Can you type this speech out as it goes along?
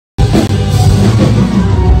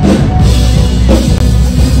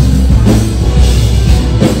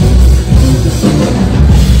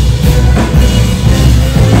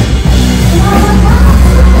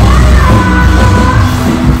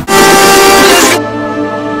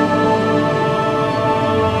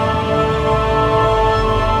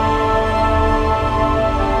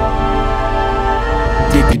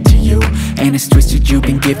you've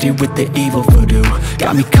been gifted with the evil voodoo.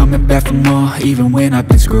 Got me coming back for more, even when I've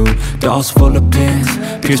been screwed. Dolls full of pins,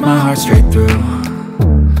 pierce my heart straight through.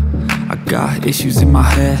 I got issues in my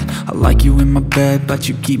head, I like you in my bed, but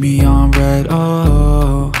you keep me on red.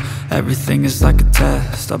 Oh, everything is like a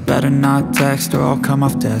test, I better not text or I'll come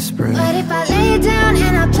off desperate. But if I lay down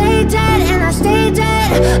and I play dead and I stay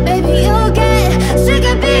dead, baby you'll get sick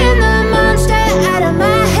of being the monster out of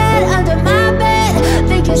my head, under my bed,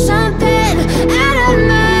 thinking something out of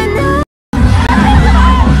my nose.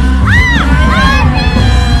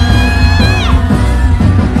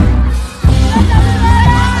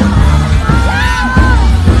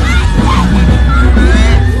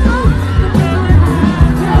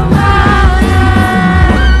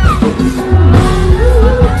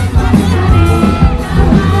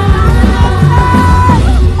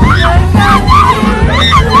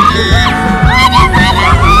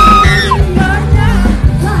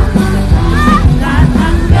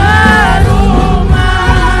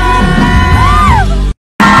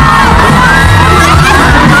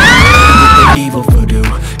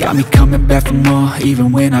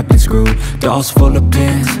 Even when I've been screwed, dolls full of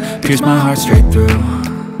pins, pierce my heart straight through.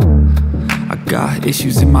 I got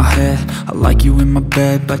issues in my head, I like you in my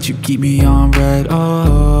bed, but you keep me on red.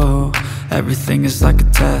 Oh, everything is like a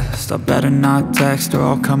test, I better not text or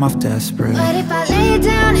I'll come off desperate. But if I lay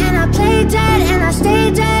down and I play dead and I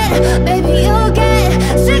stay dead, baby you'll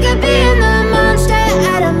get sick of being the monster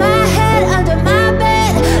out of my head, under my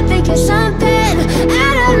bed, thinking something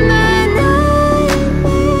out of my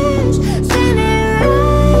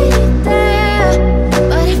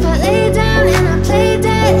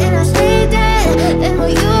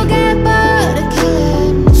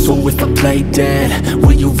play dead,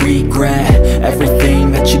 will you regret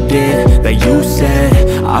everything that you did, that you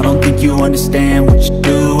said? I don't think you understand what you're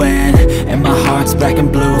doing, and my heart's black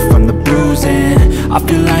and blue from the bruising. I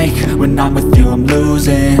feel like when I'm with you I'm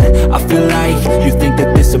losing. I feel like you think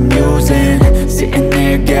that this amusing, sitting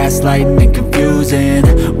there gaslighting and confusing.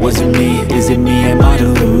 Was it me? Is it me? Am I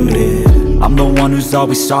deluded? I'm the one who's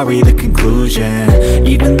always sorry, the conclusion,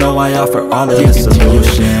 even though I offer all of the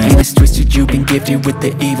solutions. And it's twisted, you've been gifted with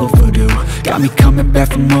the evil voodoo. Got me coming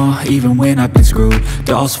back for more, even when I've been screwed.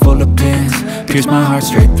 Dolls full of pins, pierce my heart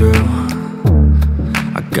straight through.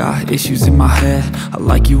 I got issues in my head, I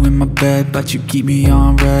like you in my bed, but you keep me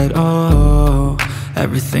on red. Oh,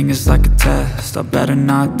 everything is like a test, I better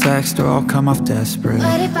not text or I'll come off desperate.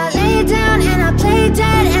 But if I lay down and I play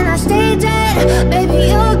dead and I stay dead, baby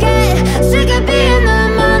you'll get sick of being the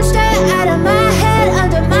monster out of my head,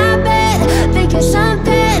 under my bed, thinking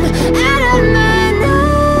something out of my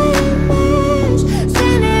nightmares,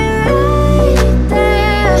 standing right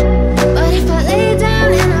there. But if I lay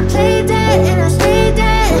down and I play dead and I stay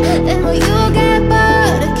dead, then will you get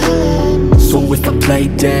bored of killing? So if I play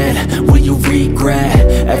dead, will you regret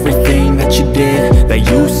everything that you did, that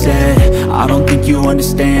you said? I don't think you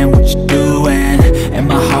understand what you're doing, and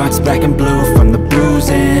my heart's black and blue from the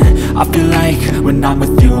bruising. I feel like when I'm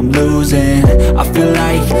with you I'm losing. I feel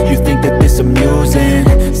like you think that this amusing,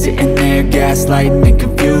 sitting there gaslighting and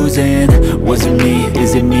confusing. Was it me?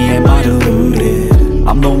 Is it me? Am I deluded?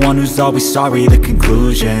 I'm the one who's always sorry, the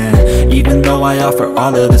conclusion, even though I offer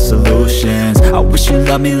all of the solutions. I wish you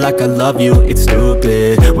loved me like I love you, it's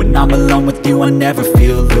stupid. When I'm alone with you I never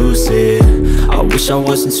feel lucid. I wish I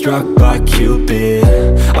wasn't struck by Cupid.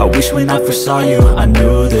 I wish when I first saw you I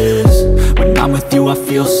knew this. When I'm with you I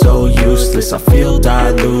feel so useless, I feel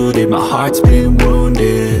diluted, my heart's been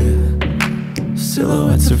wounded.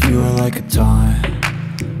 Silhouettes of you are like a taunt,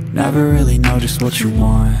 never really know just what you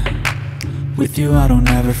want. With you I don't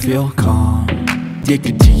ever feel calm,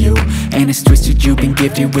 addicted to you, and it's twisted, you've been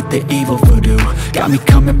gifted with the evil voodoo. Got me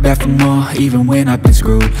coming back for more, even when I've been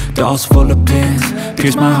screwed. Dolls full of pins,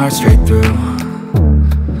 pierce my heart straight through.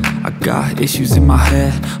 I got issues in my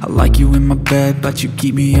head, I like you in my bed, but you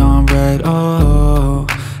keep me on red. Oh,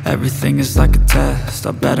 everything is like a test,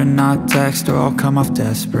 I better not text or I'll come off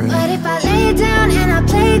desperate. But if I lay down and I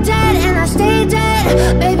play dead and I stay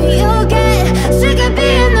dead, baby you'll get sick of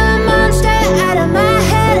being the monster out of my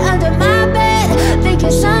head, under my bed,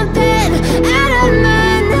 thinking something out of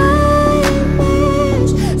my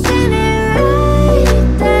nightmares, standing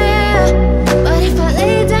right there. But if I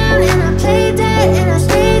lay down and I play dead and I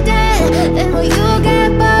stay dead, then will you get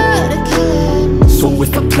bored of killing? So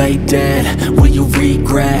if I play dead, will you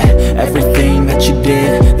regret everything that you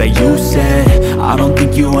did, that you said? I don't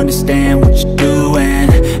think you understand what you're doing,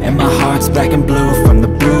 and my heart's black and blue from the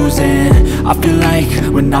bruising. I feel like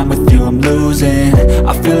when I'm with you I'm losing.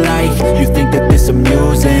 I feel like you think that this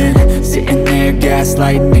amusing, sitting there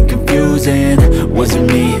gaslighting and confusing. Was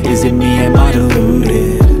it me? Is it me? Am I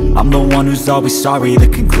deluded? I'm the one who's always sorry, the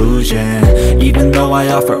conclusion, even though I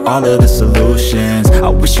offer all of the solutions. I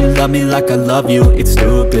wish you loved me like I love you, it's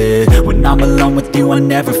stupid. When I'm alone with you I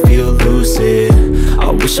never feel lucid. I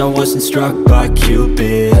wish I wasn't struck by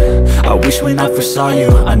Cupid. I wish when I first saw you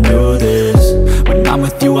I knew this. When I'm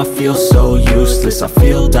with you I feel so useless, I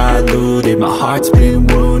feel diluted, my heart's been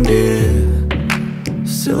wounded.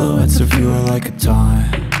 Silhouettes of you are like a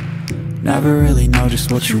taunt, never really know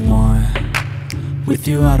just what you want. With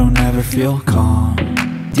you I don't ever feel calm,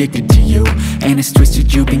 addicted to you, and it's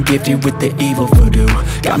twisted. You've been gifted with the evil voodoo,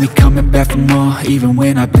 got me coming back for more even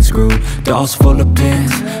when I've been screwed. Dolls full of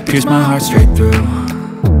pins, pierce my heart straight through.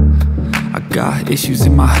 I got issues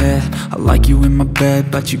in my head, I like you in my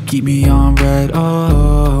bed, but you keep me on red.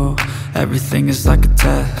 Oh, everything is like a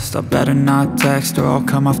test, I better not text or I'll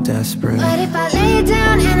come off desperate. But if I lay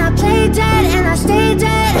down and I play dead and I stay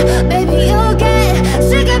dead, baby you'll get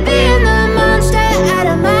sick of being the monster out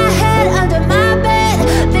of my head, under my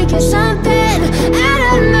bed, thinking something out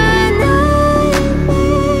of my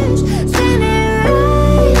nightmares, standing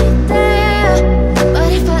right there.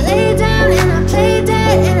 But if I lay down and I play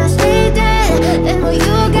dead and I stay dead, then will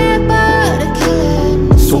you get bored of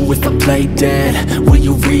killing? So if I play dead, will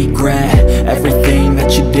you regret everything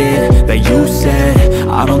that you did, that you said?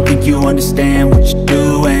 I don't think you understand what you're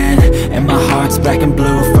doing, and my heart's black and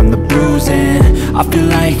blue from the bruising. I feel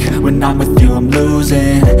like when I'm with you I'm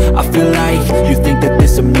losing. I feel like you think that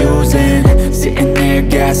this amusing, sitting there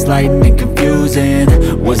gaslighting and confusing.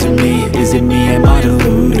 Was it me? Is it me? Am I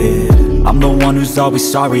deluded? I'm the one who's always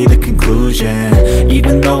sorry, the conclusion,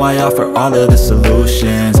 even though I offer all of the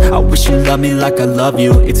solutions. I wish you loved me like I love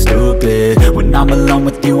you, it's stupid. When I'm alone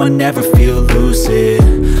with you I never feel lucid.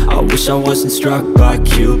 I wish I wasn't struck by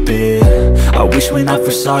Cupid. I wish when I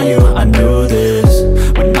first saw you I knew this.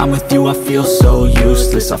 When I'm with you I feel so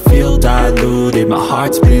useless, I feel diluted, my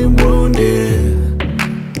heart's been wounded.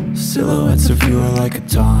 Silhouettes of you are like a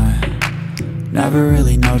taunt, never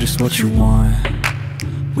really know just what you want.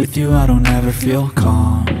 With you I don't ever feel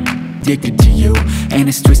calm, addicted to you, and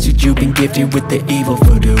it's twisted. You've been gifted with the evil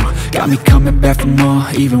voodoo, got me coming back for more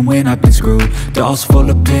even when I've been screwed. Dolls full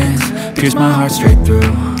of pins, pierce my heart straight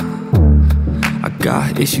through. I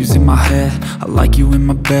got issues in my head, I like you in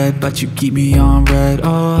my bed, but you keep me on red.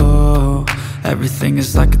 Oh, everything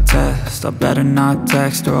is like a test, I better not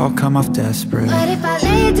text or I'll come off desperate. But if I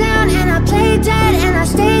lay down and I play dead and I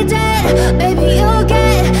stay dead, baby you'll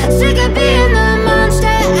get sick of being the monster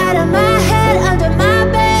out of my head, under my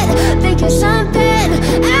bed, thinking something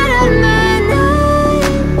out of my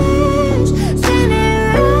nightmares,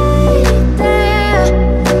 standing right there.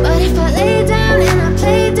 But if I lay down and I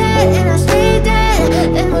play dead and I stay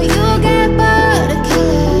dead, then will you get bored of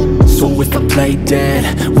killing? So if I play dead,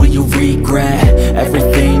 will you regret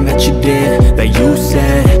everything that you did, that you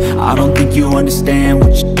said? I don't think you understand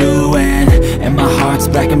what you're doing, and my heart's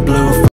black and blue.